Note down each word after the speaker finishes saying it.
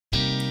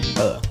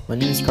My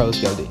name is Carlos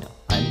Galdino.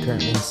 I am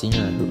currently a senior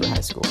at Hoover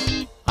High School.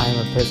 I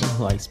am a person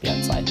who likes to be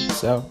outside,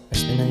 so I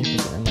spend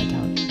 90% of my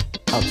time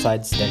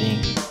outside studying,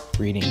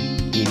 reading,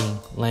 eating,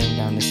 laying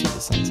down to see the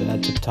sunset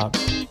at Tip Top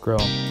Grill.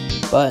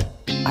 But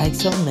I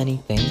excel in many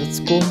things at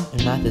school,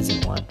 and math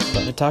isn't one,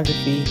 but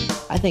photography,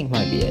 I think,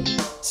 might be it.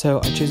 So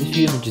I chose a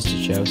few images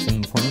to show some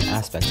important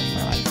aspects of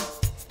my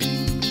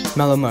life.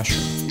 Mellow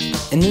mushroom.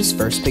 In this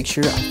first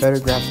picture, I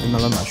photographed the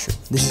mellow mushroom.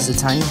 This is a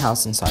tiny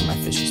house inside my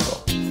fish's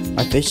bowl.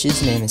 My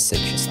fish's name is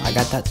Citrus. I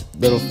got that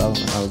little fella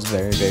when I was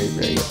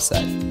very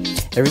upset.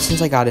 Ever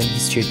since I got him,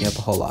 he's cheered me up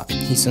a whole lot.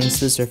 He swims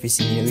to the surface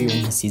immediately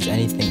when he sees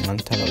anything on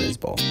top of his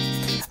bowl.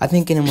 I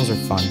think animals are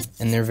fun,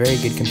 and they're very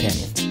good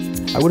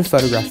companions. I would have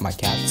photographed my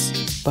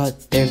cats,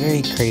 but they're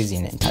very crazy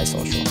and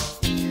antisocial.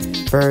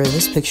 For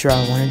this picture,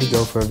 I wanted to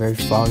go for a very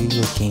foggy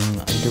looking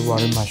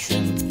underwater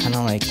mushroom, kind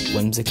of like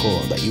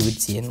whimsical that you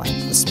would see in like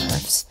the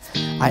Smurfs.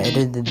 I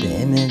edited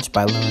the image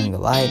by lowering the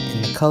light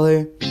and the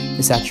color.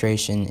 The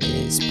saturation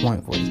is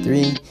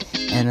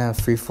 0.43 and a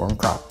freeform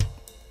crop.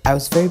 I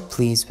was very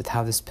pleased with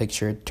how this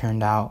picture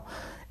turned out,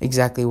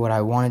 exactly what I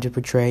wanted to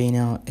portray,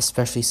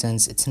 especially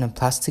since it's in a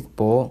plastic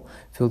bowl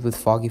filled with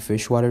foggy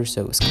fish water,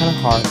 so it was kind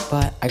of hard,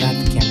 but I got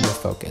the camera to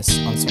focus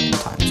on certain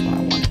times when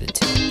I wanted it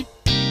to.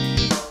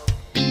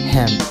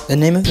 Hem. The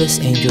name of this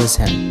angel is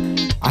Hem.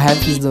 I have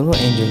these little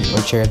angels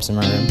or cherubs in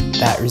my room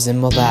that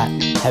resemble that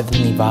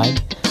heavenly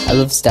vibe. I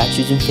love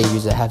statues and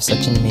figures that have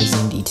such an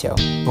amazing detail.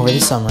 Over the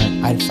summer,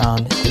 I'd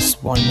found this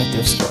one in a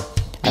thrift store.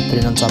 I put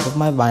it on top of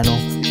my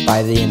vinyl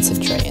by the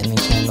incense tray, and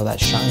the candle that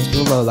shines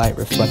with a low light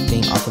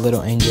reflecting off the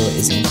little angel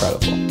is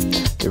incredible.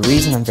 The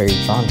reason I'm very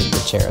drawn to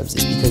the cherubs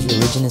is because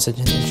religion is such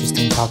an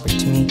interesting topic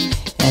to me,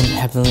 and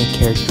heavenly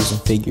characters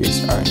and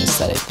figures are an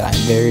aesthetic that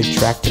I'm very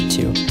attracted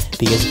to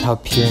because of how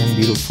pure and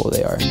beautiful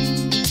they are.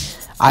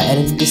 I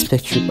edited this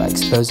picture by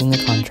exposing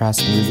the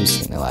contrast and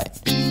reducing the light,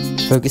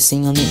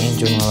 focusing on the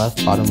angel in the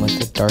left bottom with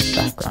a dark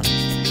background.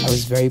 I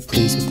was very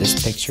pleased with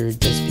this picture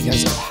just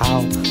because of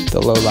how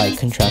the low light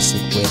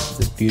contrasted with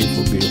the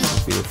beautiful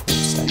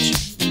statue.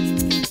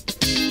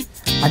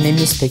 I named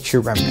this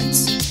picture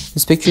Rembrandt's.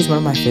 This picture is one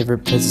of my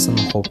favorite places on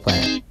the whole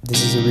planet.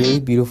 This is a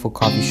really beautiful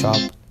coffee shop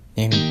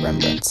named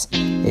Rembrandt's.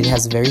 It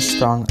has a very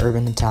strong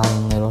urban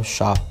Italian little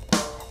shop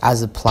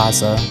as a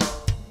plaza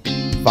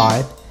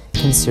vibe.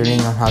 Considering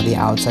on how the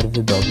outside of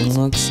the building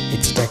looks,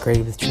 it's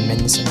decorated with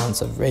tremendous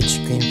amounts of rich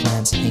green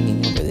plants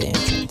hanging over the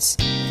entrance.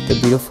 The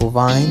beautiful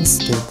vines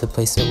give the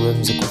place a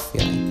whimsical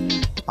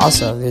feeling.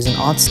 Also, there's an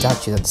odd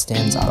statue that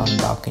stands out on the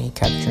balcony,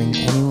 capturing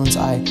anyone's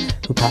eye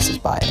who passes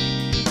by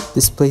it.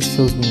 This place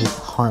fills me with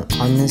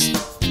harmless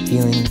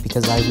feeling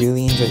because I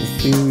really enjoy the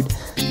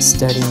food,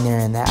 studying there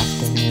in the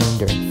afternoon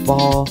during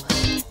fall,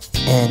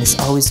 and it's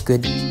always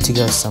good to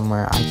go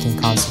somewhere I can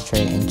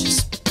concentrate and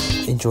just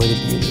enjoy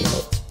the beauty of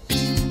it.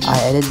 I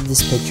edited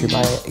this picture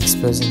by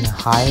exposing the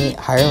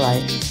higher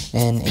light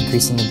and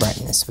increasing the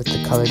brightness with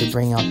the color to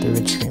bring out the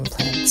rich green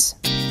plants.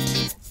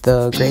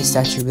 The gray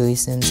statue really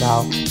stands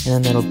out in the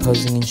middle,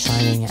 posing and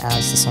shining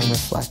as the sun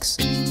reflects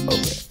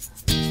over it.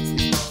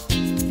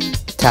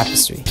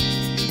 Tapestry.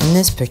 In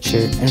this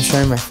picture, I'm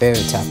showing my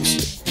favorite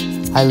tapestry.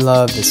 I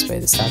love this way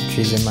the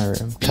tapestry is in my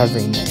room,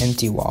 covering the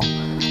empty wall.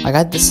 I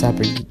got this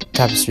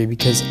tapestry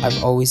because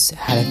I've always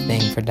had a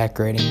thing for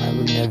decorating my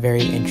room in a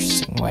very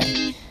interesting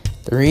way.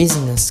 The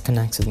reason this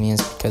connects with me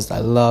is because I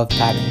love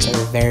patterns that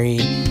are very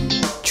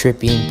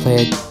trippy and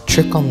play a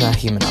trick on the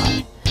human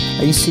eye.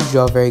 I used to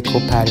draw very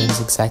cool patterns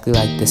exactly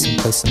like this and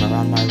place them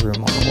around my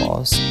room on the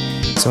walls.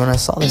 So when I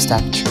saw this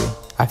tapestry,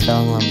 I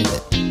fell in love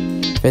with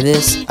it. For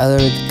this, I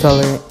lowered the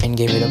color and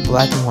gave it a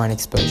black and white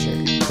exposure,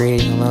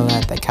 creating a low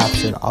light that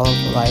captured all of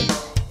the light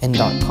and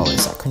dark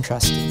colors that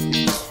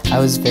contrasted. I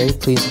was very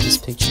pleased with this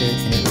picture,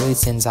 and it really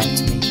stands out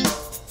to me.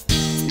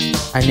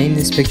 I named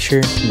this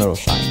picture Little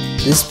Shine.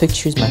 This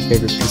picture is my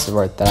favorite piece of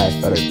art that I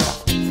have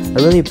photographed. I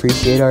really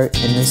appreciate art,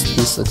 and this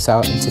piece looks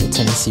out into the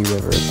Tennessee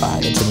River by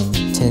the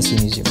Tennessee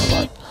Museum of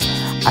Art.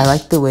 I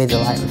like the way the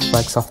light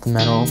reflects off the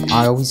metal.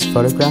 I always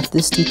photograph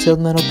this detailed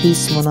metal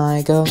piece when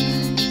I go,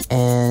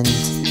 and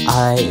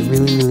I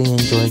really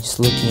enjoy just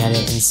looking at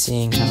it and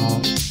seeing how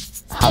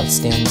it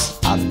stands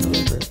out in the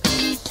river.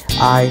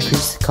 I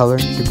increased the color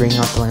to bring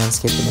out the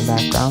landscape in the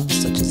background,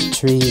 such as the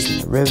trees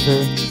and the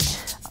river.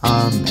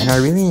 And I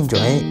really enjoy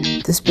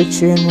it. This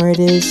picture and where it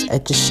is,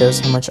 it just shows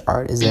how much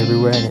art is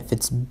everywhere and it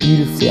fits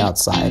beautifully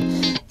outside.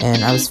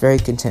 And I was very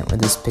content with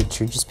this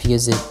picture just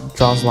because it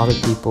draws a lot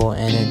of people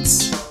and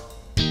it's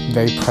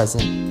very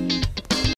present